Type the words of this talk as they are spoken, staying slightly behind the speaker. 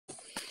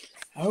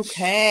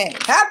Okay.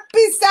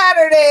 Happy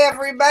Saturday,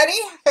 everybody.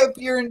 Hope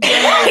you're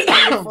enjoying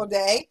this beautiful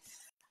day.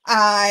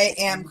 I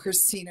am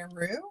Christina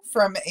Rue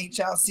from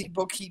HLC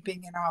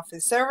Bookkeeping and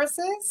Office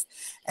Services,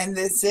 and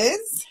this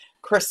is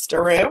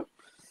Krista Rue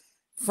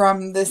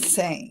from the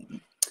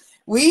same.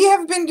 We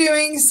have been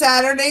doing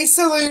Saturday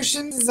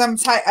solutions.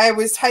 I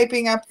was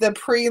typing up the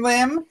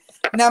prelim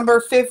number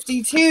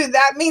 52.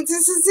 That means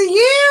this is a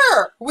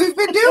year. We've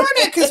been doing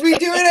it because we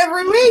do it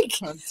every week.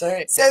 That's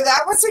right. So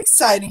that was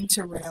exciting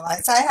to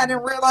realize. I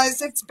hadn't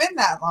realized it's been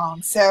that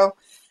long. So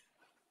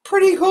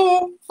pretty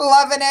cool.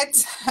 Loving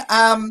it.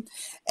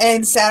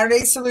 And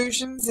Saturday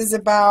Solutions is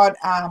about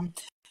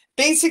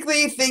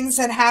basically things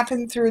that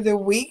happen through the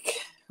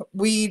week.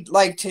 We'd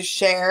like to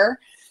share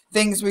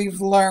things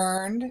we've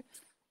learned.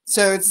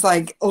 So it's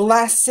like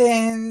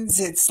lessons,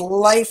 it's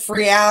life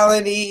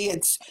reality,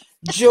 it's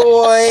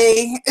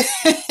joy,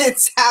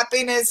 it's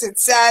happiness,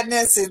 it's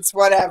sadness, it's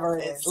whatever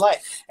it is. It's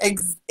life.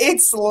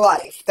 It's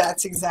life.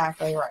 That's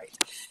exactly right.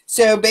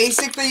 So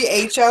basically,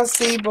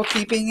 HLC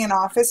Bookkeeping and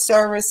Office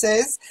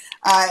Services,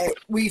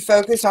 we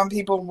focus on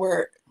people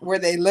where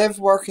they live,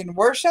 work, and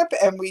worship,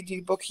 and we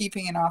do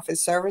bookkeeping and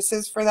office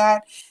services for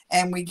that,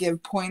 and we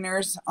give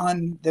pointers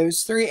on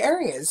those three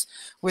areas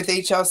with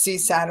HLC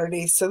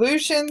Saturday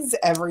Solutions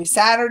every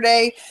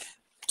Saturday,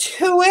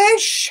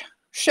 2-ish,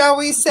 shall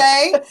we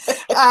say,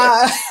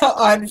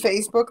 on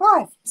Facebook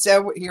Live.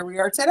 So here we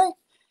are today.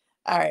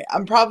 All right.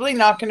 I'm probably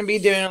not going to be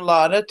doing a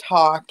lot of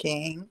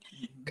talking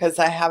because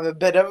I have a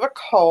bit of a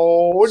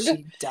cold.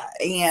 She does.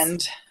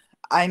 And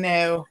I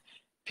know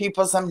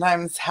people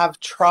sometimes have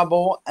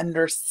trouble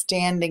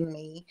understanding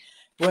me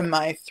when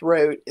my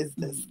throat is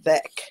this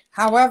thick.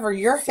 However,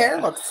 your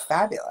hair looks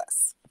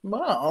fabulous.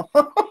 Well,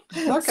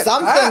 Look at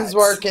something's that.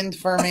 working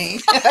for me.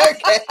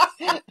 Okay.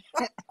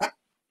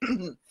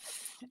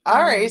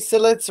 All right. So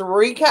let's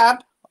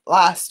recap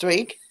last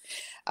week.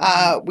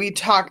 We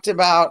talked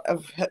about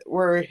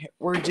we're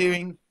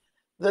doing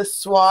the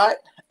SWOT.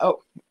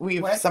 Oh, we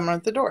have someone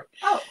at the door.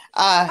 Oh,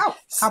 how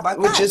about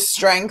which that? is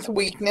strength,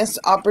 weakness,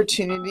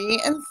 opportunity,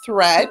 and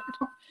threat.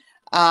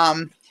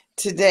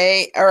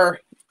 Today or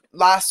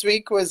last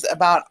week was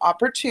about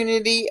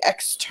opportunity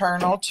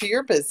external to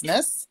your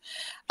business.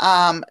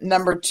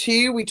 Number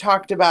 2, we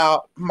talked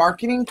about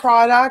marketing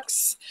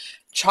products,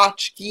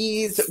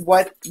 tchotchkes,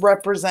 what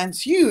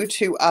represents you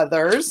to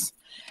others.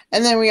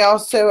 And then we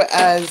also,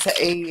 as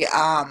a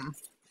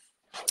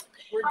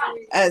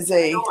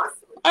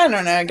I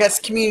don't know, I guess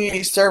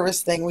community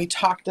service thing, we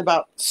talked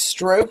about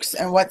strokes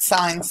and what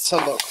signs to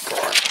look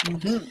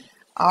for.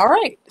 All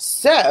right,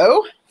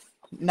 so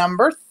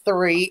number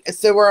 3.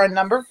 So we're on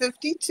number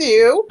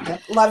 52.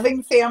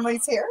 Loving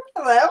families here.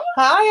 Hello.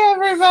 Hi,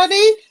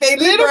 everybody. Hey,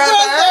 Little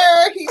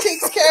brother. He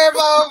takes care of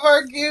all of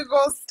our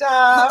Google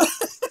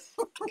stuff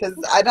because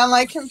I don't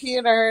like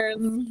computers.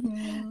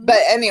 But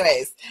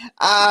anyways,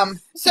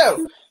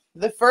 so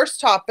the first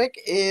topic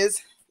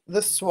is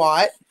the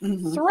SWOT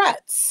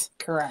threats.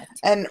 Correct.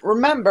 And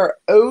remember,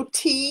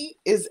 OT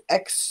is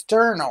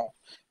external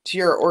to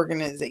your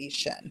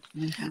organization.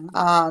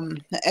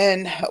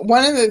 And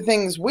one of the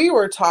things we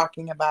were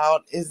talking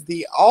about is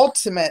the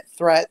ultimate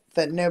threat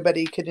that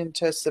nobody could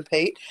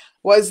anticipate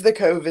was the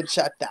COVID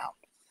shutdown.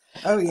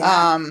 Oh,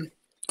 yeah.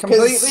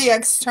 Completely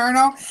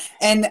external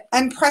and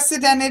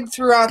unprecedented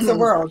throughout the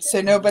world,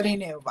 so nobody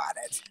knew about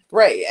it.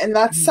 Right. And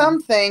that's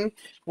something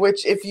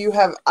which, if you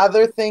have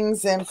other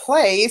things in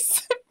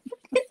place,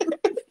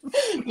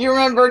 you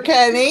remember,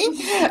 Kenny,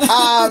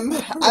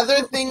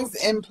 other things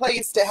in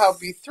place to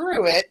help you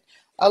through it.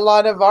 A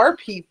lot of our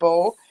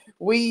people,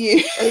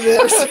 there's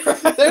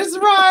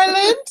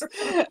Ryland.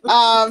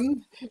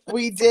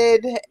 We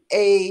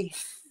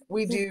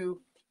do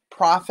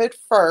Profit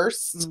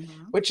First,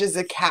 which is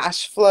a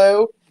cash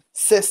flow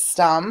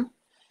system.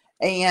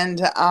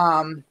 And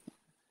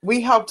we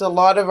helped a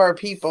lot of our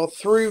people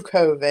through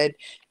COVID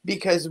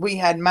because we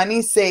had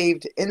money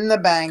saved in the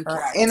bank,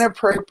 in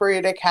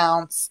appropriate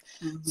accounts,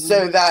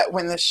 so that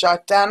when the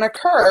shutdown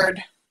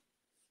occurred,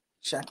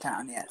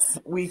 yes,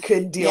 we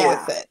could deal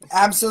with it.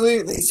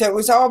 Absolutely. So it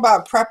was all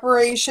about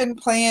preparation,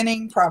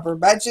 planning, proper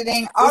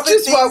budgeting, which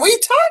is what we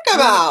talk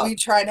about. We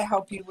try to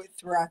help you with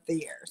throughout the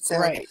year. So,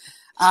 right.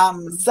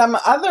 Some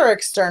other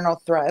external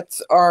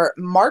threats are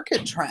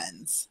market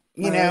trends.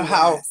 You know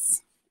how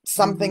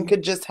something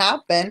could just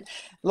happen,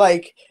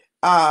 like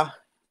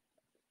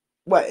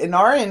in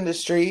our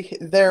industry,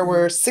 there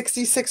were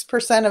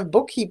 66% of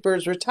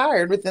bookkeepers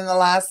retired within the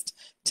last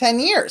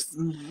 10 years.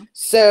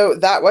 So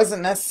that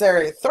wasn't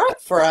necessarily a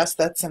threat for us.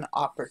 That's an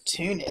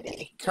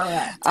opportunity.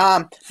 Correct.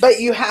 But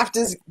you have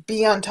to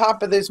be on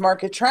top of those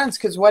market trends,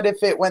 because what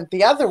if it went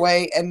the other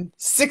way and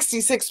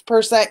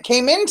 66%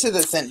 came into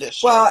this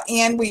industry? Well,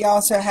 and we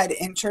also had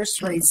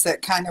interest rates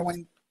that kind of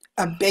went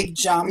a big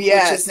jump, which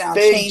is now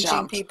changing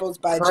jump. People's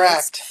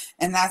budgets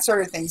and that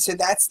sort of thing. So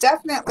that's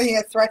definitely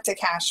a threat to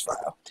cash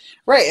flow.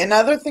 Right. And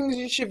other things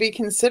you should be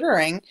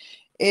considering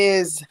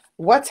is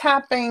what's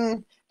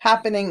happening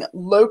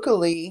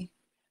locally,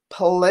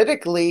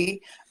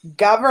 politically,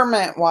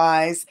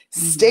 government-wise,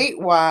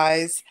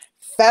 state-wise,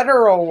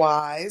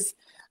 federal-wise.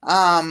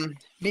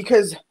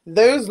 because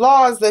those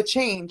laws that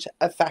change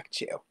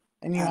affect you,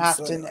 and you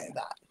Absolutely. have to know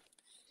that.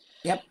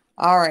 Yep.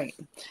 All right.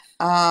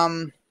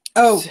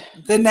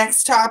 The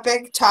next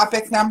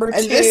topic number 2.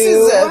 And this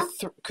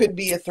is could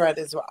be a threat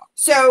as well.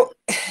 So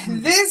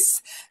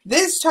this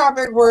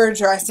topic we're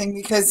addressing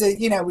because,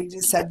 we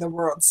just said the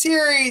World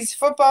Series,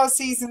 football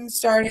season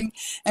starting,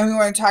 and we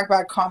want to talk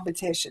about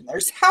competition.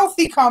 There's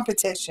healthy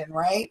competition,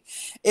 right?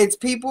 It's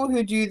people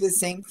who do the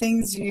same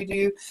things you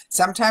do,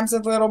 sometimes a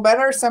little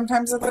better,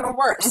 sometimes a little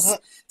worse.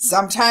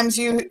 Sometimes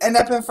you end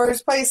up in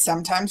first place,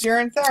 sometimes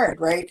you're in third,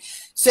 right?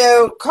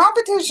 So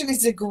competition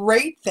is a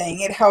great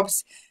thing. It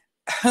helps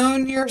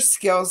hone your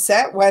skill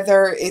set,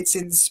 whether it's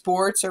in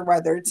sports or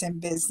whether it's in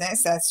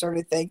business, that sort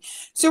of thing.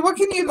 So what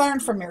can you learn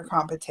from your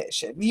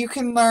competition? You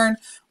can learn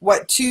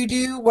what to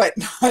do, what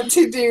not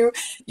to do.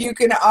 You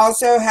can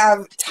also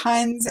have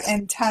tons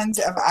and tons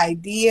of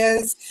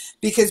ideas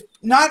because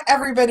not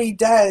everybody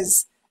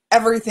does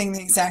everything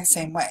the exact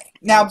same way.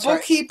 Now, That's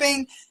bookkeeping,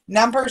 right.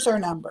 Numbers are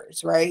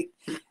numbers, right?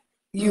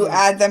 You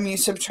add them, you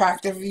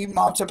subtract them, you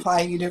multiply,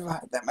 you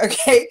divide them,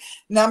 okay?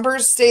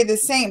 Numbers stay the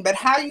same, but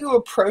how you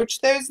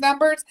approach those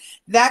numbers,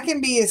 that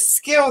can be a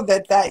skill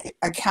that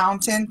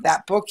accountant,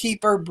 that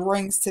bookkeeper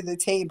brings to the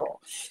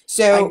table.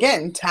 So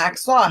again,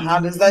 tax law, how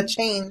does that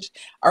change?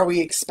 Are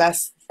we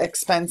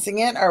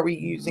expensing it? Are we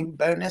using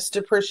bonus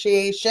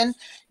depreciation?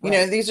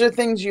 Right. These are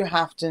things you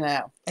have to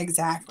know.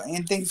 Exactly.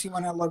 And things you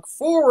want to look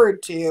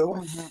forward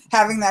to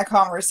having that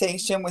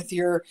conversation with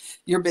your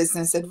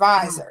business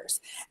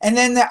advisors. And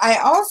then I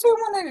also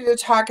wanted to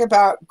talk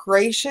about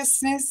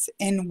graciousness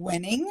in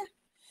winning,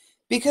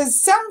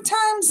 because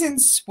sometimes in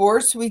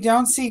sports we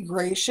don't see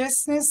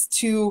graciousness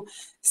to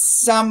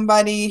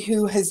somebody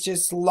who has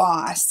just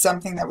lost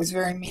something that was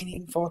very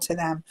meaningful to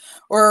them,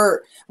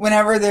 or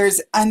whenever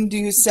there's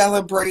undue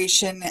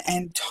celebration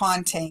and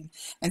taunting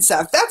and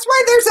stuff. That's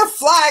why there's a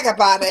flag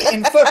about it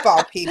in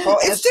football, people.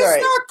 It's just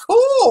not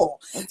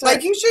cool.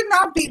 Like, you should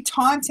not be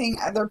taunting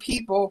other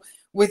people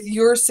with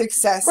your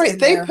success. Right.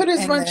 They put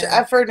as much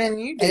effort in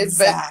you did.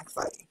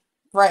 Exactly.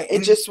 Right.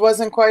 It just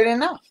wasn't quite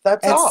enough.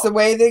 That's all. It's the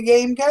way the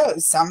game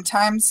goes.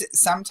 Sometimes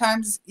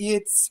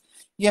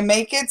you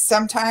make it,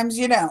 sometimes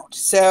you don't.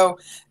 So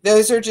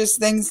those are just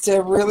things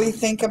to really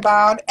think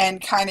about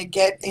and kind of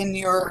get in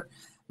your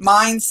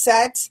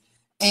mindset.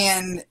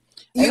 And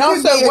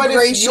also, what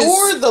if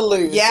you're the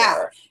loser?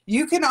 Yeah.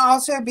 You can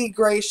also be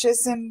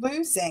gracious in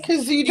losing.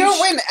 Because you don't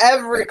win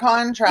every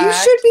contract. You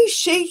should be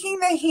shaking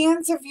the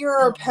hands of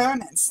your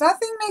opponents.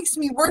 Nothing makes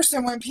me worse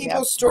than when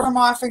people storm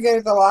off and go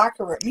to the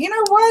locker room. You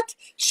know what?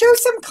 Show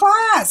some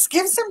class.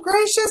 Give some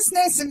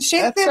graciousness and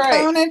shake the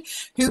opponent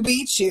who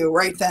beat you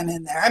right then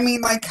and there. I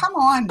mean, like, come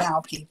on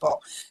now,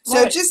 people.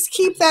 So just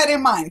keep that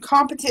in mind.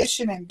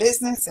 Competition in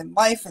business and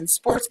life and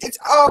sports, it's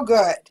all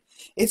good.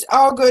 It's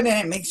all good,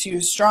 and it makes you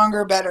a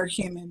stronger, better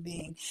human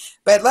being.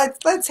 But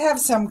let's have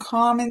some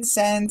common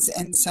sense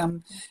and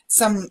some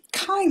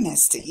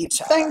kindness to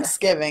each other.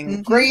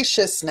 Thanksgiving,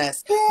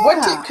 graciousness.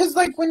 Yeah. Because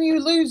when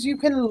you lose, you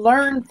can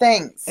learn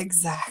things.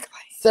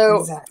 Exactly.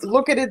 So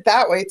look at it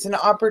that way. It's an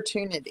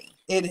opportunity.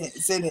 It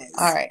is. It is.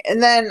 All right.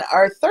 And then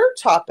our third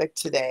topic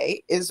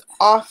today is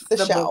off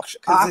the shelf,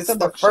 because it's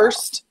the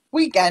first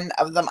weekend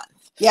of the month.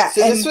 Yeah.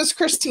 So this was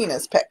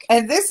Christina's pick.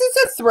 And this is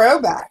a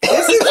throwback.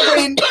 This is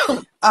when,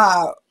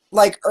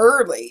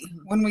 early,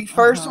 when we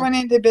first went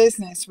into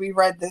business, we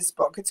read this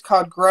book. It's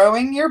called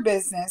Growing Your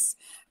Business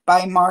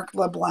by Mark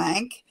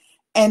LeBlanc.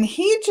 And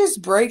he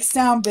just breaks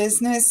down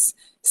business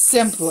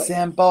simply.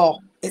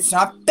 Simple. It's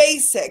not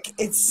basic.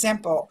 It's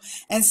simple.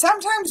 And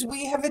sometimes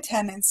we have a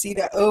tendency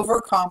to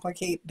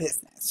overcomplicate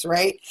business,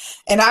 right?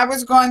 And I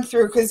was going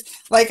through, because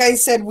like I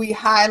said, we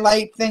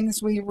highlight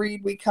things we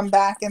read, we come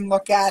back and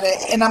look at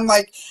it. And I'm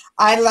like,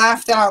 I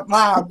laughed out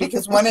loud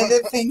because one of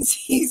the things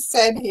he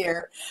said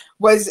here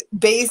was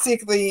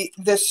basically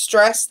the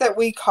stress that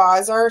we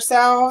cause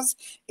ourselves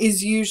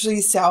is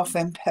usually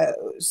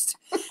self-imposed.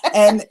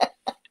 And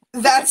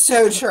that's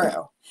so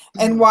true.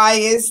 And why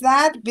is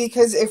that?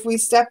 Because if we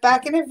step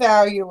back and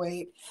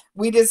evaluate,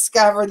 we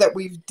discover that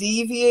we've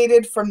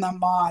deviated from the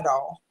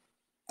model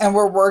and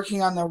we're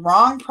working on the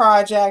wrong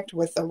project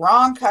with the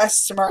wrong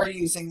customer,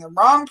 using the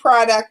wrong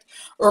product,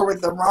 or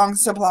with the wrong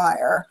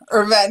supplier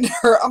or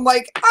vendor. I'm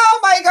like, oh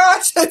my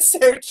gosh, that's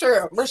so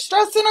true. We're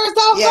stressing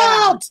ourselves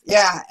out.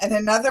 Yeah. And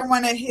another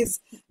one of his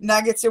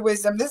nuggets of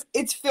wisdom,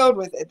 it's filled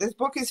with it. This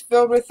book is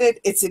filled with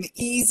it. It's an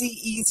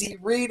easy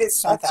read.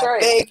 It's not that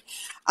big.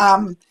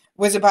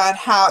 Was about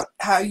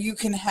how you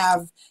can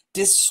have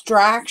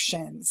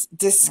distractions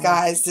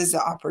disguised as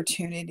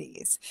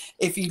opportunities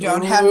if you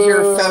don't have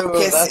your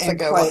focus in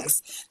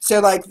place.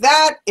 So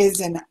that is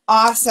an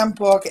awesome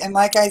book. And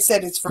like I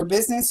said, it's for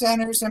business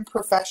owners and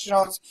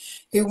professionals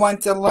who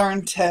want to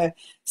learn to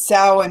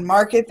sell and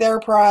market their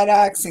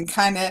products and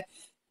kind of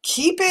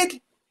keep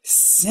it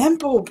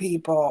simple,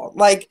 people.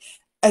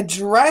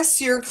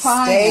 Address your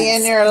clients. Stay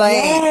in your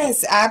lane.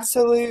 Yes,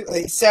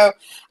 absolutely. So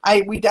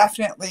we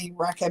definitely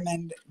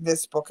recommend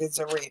this book as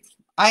a read.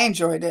 I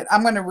enjoyed it.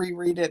 I'm going to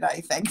reread it, I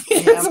think.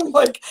 Because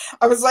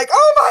I was like,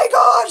 oh my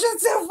gosh,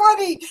 it's so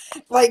funny.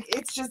 Like,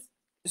 it's just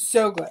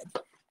so good.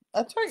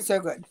 That's right. So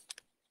good.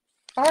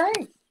 All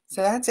right.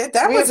 So that's it.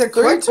 That We was have a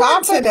quick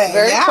one today.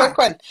 Very quick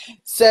one.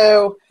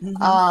 So,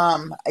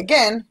 Mm-hmm.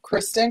 again,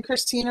 Krista and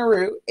Christina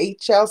Root,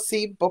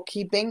 HLC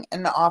Bookkeeping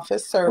and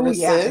Office Oh,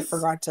 yeah. I Services.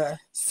 forgot to.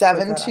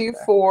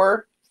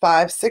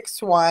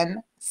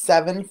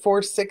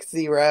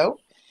 724-561-7460.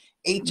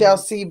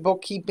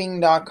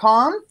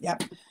 HLCbookkeeping.com.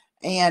 Yep.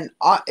 And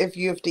if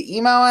you have to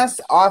email us,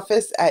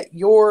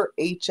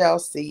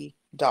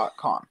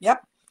 office@yourhlc.com.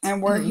 Yep.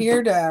 And we're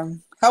here to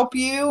help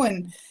you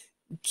and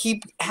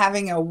keep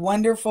having a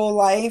wonderful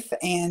life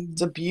and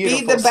It's a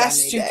beautiful be the best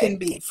sunny you day. can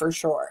be, for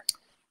sure.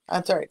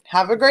 That's right.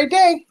 Have a great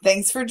day.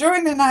 Thanks for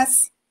joining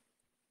us.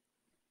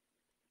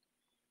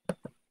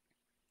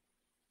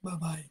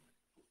 Bye-bye.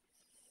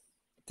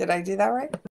 Did I do that right?